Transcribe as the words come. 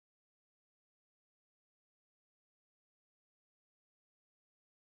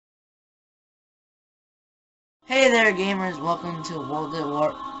Hey there, gamers! Welcome to World at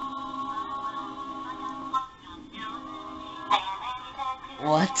War.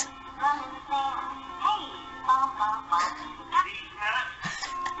 What?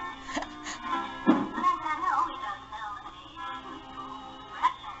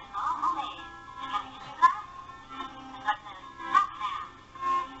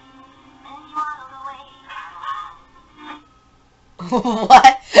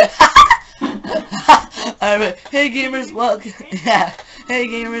 What? Alright, hey gamers, welcome. Yeah, hey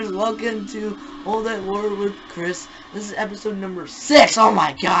gamers, welcome to World at War with Chris. This is episode number 6. Oh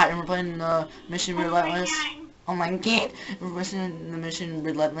my god, and we're playing Mission Relentless. Oh my god, we're listening to the Mission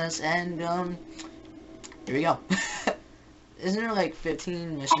Relentless, and here we go. Isn't there like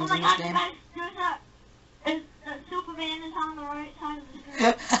 15 missions in this game? Superman is on the right side of the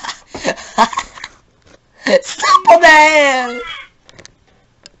screen. Superman!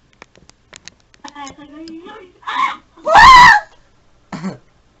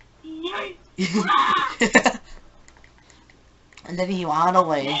 And then he went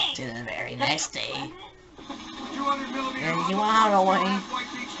away to the very next day. And he went away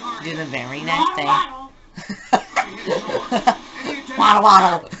to the very next day. Waddle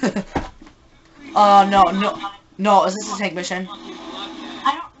waddle. Oh no, is this a tank mission? I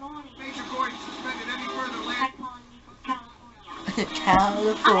don't know any. Major Gordon suspended any further land.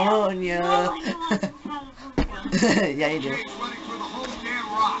 California. Yeah, you do.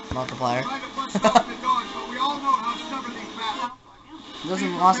 Multiplier. Lives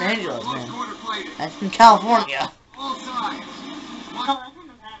in Los Angeles, man. That's in California.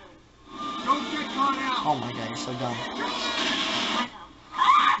 Oh my god, you're so dumb.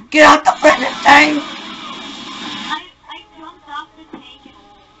 Get out the frickin' thing! I jumped off the tank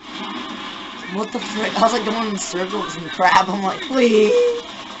and... What the frick? I was like going in circles and crap. I'm like, please.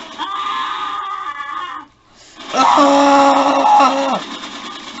 Ah!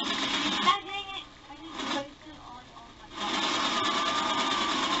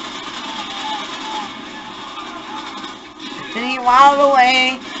 Then he waddled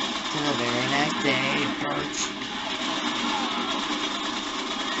away to the very next day.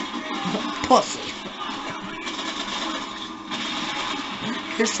 Pussy.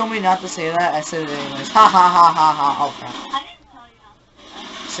 Chris told me not to say that. I said it anyways. Ha ha ha ha ha. Oh crap. I didn't tell you not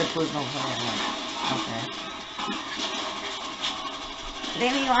to say that. I said please don't say it. Okay.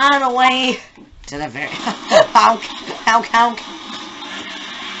 Then he ran away to the very honk.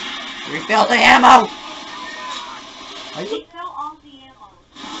 Refill the ammo. Are you? Refill all the ammo.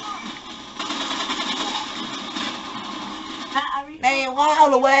 Then he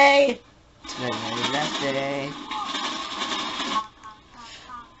waddled away to the very next day.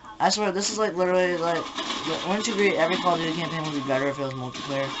 I swear, this is like literally like, wouldn't you agree every Call of Duty campaign would be better if it was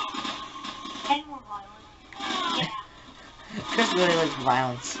multiplayer? And more violent. Yeah. Chris really likes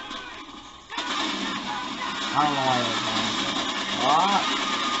violence. I don't know why he likes violence.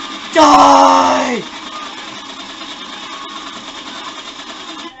 Die!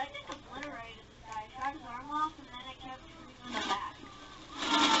 I just obliterated this guy. I shot his arm off and then I kept shooting him in the back.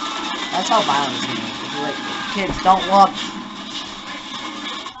 That's how violent this game is. If you're like, kids, don't look.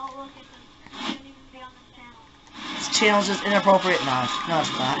 This channel's just inappropriate. No,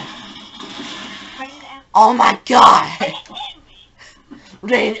 it's not. Oh my god!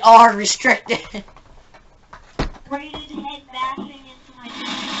 Rated R restricted. Rated head bashing into my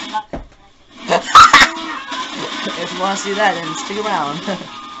If you want to see that, then stick around.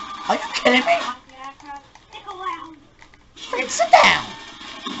 Are you kidding me? Stick around. Freaking sit down.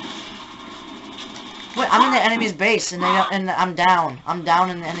 Wait, I'm in the enemy's base, and I'm down. I'm down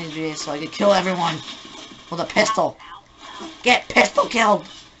in the enemy's base, so I could kill everyone with a pistol. Get pistol killed.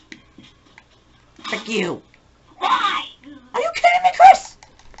 Frick you. Why? Are you kidding me, Chris?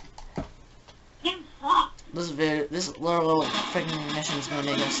 Game sucks. This little freaking mission is gonna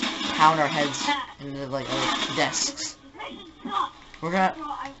make us pound our heads into like our desks. We're gonna.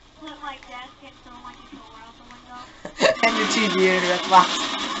 I flip my desk and throw my controller out the window. And your TV and your Xbox.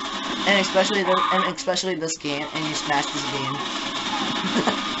 And especially this game, and you smash this game.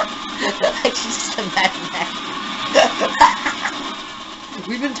 Like she's just imagine that.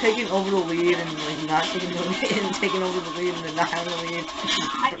 We've been taking over the lead and like not taking the lead and taking over the lead and then not having the lead.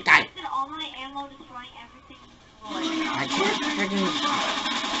 I wasted all my ammo destroying everything. I can't freaking.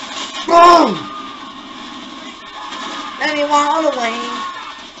 Boom! And he waddled away.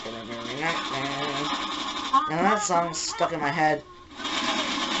 Now that song's stuck in my head.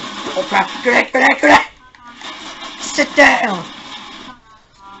 Oh crap! Grenade! Sit down!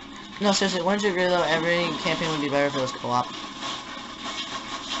 No, seriously, wouldn't you agree though, every campaign would be better if it was co-op?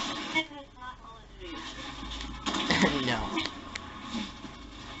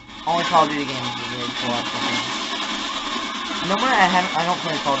 Only Call of Duty games is really co-op games. Normally I don't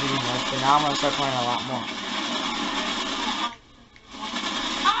play Call of Duty much, but now I'm gonna start playing a lot more.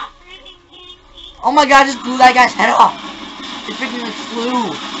 Oh my god, I just blew that guy's head off! It freaking like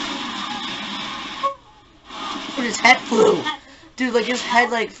flew! Dude, his head flew! Dude, like his head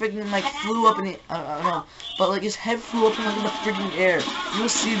like freaking like flew up in the I don't know, but like his head flew up in like in the freaking air. You'll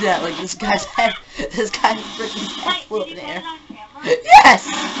see that, like this guy's freaking head flew up in the air. Yes!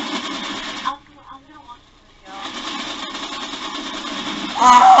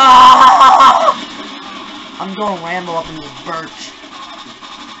 Ah! I'm going Rambo up in this birch.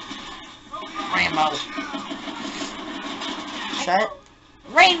 Rambo. Shut.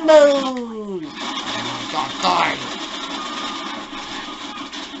 Rainbows! Don't die.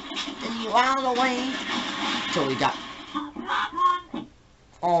 And you out of the way. Till we got.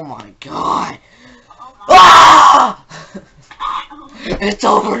 Oh my god. Ah! It's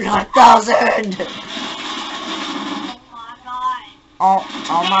over 9,000! Oh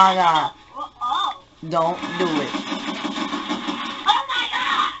my god. Don't do it. Oh my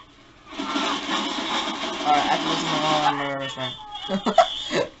god! Alright, after this one, I'm nervous, man. I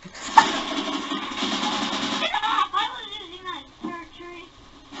was using that surgery.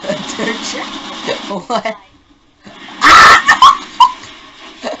 What?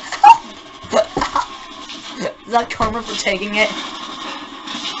 Is that karma for taking it?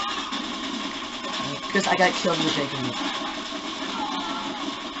 Because I got killed for taking it.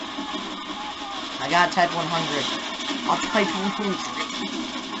 I gotta type 100. I'll type 100.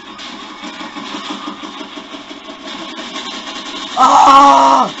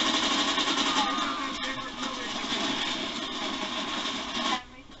 Oh!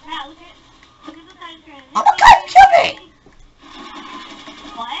 Oh my god, kill me!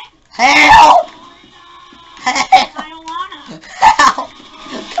 What? Help! I Help! don't wanna. Help!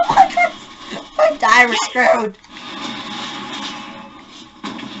 Come on, Chris! If I die, we're screwed!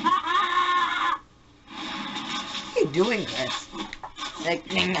 What are you doing, Chris? Like,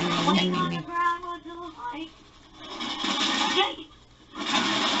 On the ground, what's it look like?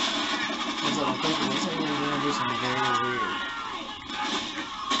 This little cookie looks like you're gonna do something very weird.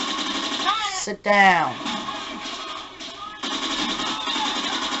 Sit down.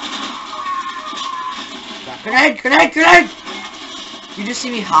 Grenade! Grenade! Grenade! You just see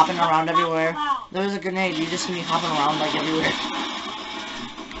me hopping around everywhere. There was a grenade. You just see me hopping around like everywhere.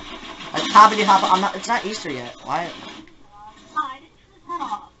 Like hoppity hop. I'm not. It's not Easter yet. Why?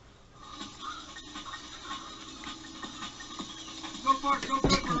 Go for it, go for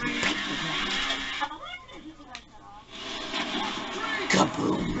it, Marine.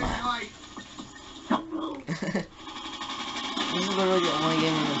 Kaboom! Right. This is literally the only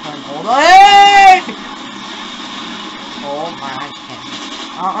game we've been playing all day. Oh my god!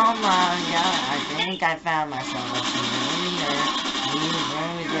 Oh my god! I think I found myself a familiar.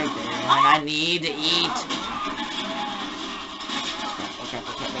 He's right there, and I need to eat.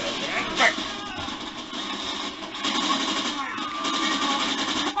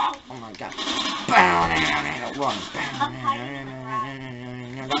 Oh my god. Run.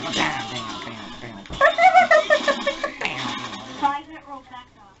 Private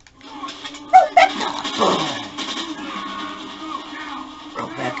Rebecca.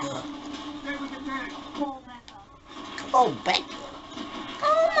 Rebecca. Stay with the tank. Rebecca. Oh, Becca.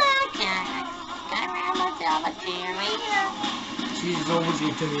 Oh my god. I ran myself a cheerleader. She's always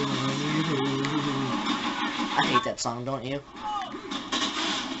your turn. I hate that song, don't you?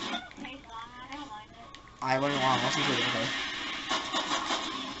 Hey, song, I don't mind it. I wouldn't want to listen to it, okay?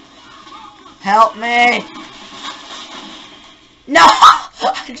 Help me! No!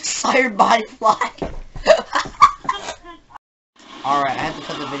 I just saw your body fly. Alright, I have to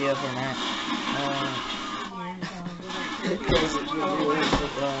cut the video for a minute.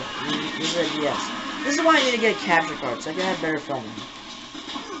 You said yes. This is why I need to get a capture card, so I can have better filming.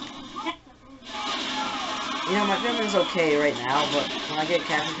 You know, my filming's okay right now, but when I get a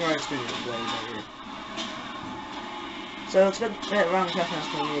capture card, it's gonna be way better. So expect that around the capture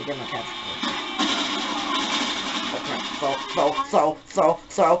card, I need to get my capture card. Throw.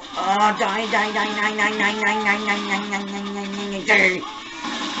 Die.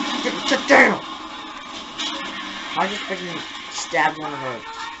 Sit down! I just freaking stabbed one of our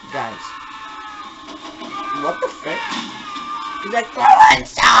guys. What the frick? He's like, throw it!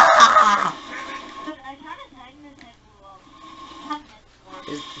 Stop! But I tried to tag him and his head blew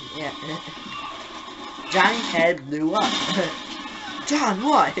up. Yeah. Johnny's head blew up. John,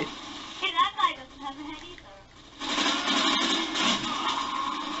 what? Hey, that guy doesn't have a head either.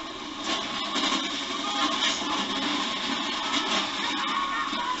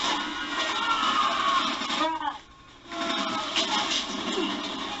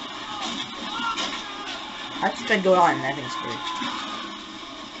 I just been going on and everything's free.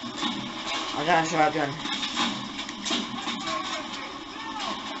 I got a shotgun.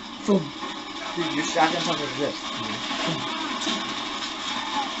 Boom. Dude, your shotgun sounds like this.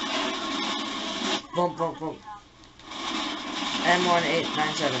 Boom, boom, boom.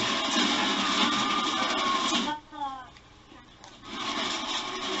 M1897.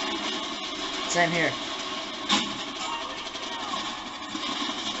 Same here.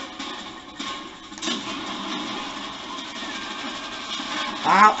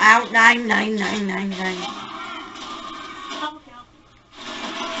 Ow, ow, 99999.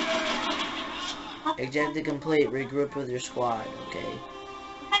 Objective complete. Regroup with your squad. Okay.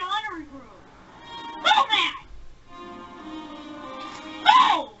 I don't want to regroup. Oh, man!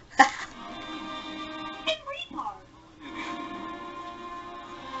 Oh! It's retard.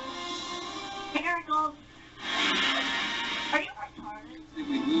 Here it goes. Are you retarded? If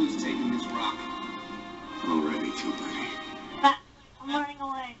we lose taking this rock. Already too late. I'm running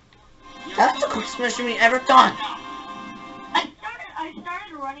away. That's the quickest mission we ever done. I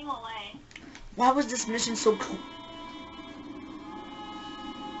started running away. Why was this mission so cool?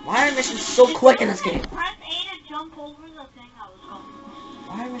 Why are missions so quick in this game? Press A to jump over the thing I was going.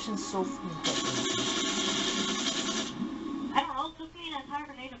 Why are missions so fucking quick in this game? I don't know, it took me an entire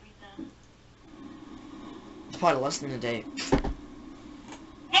day to beat this. It's probably less than a day.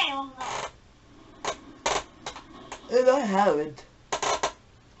 Hey, what was that? And I haven't.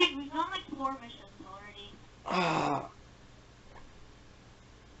 Dude, we've done like 4 missions already.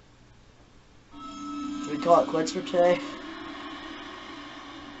 Should we call it quits for today?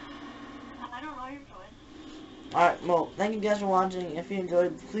 I don't know your choice. Alright, well, thank you guys for watching. If you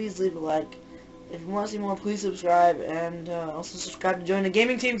enjoyed, please leave a like. If you want to see more, please subscribe. And also subscribe to join the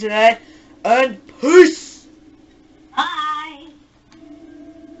gaming team today. And peace!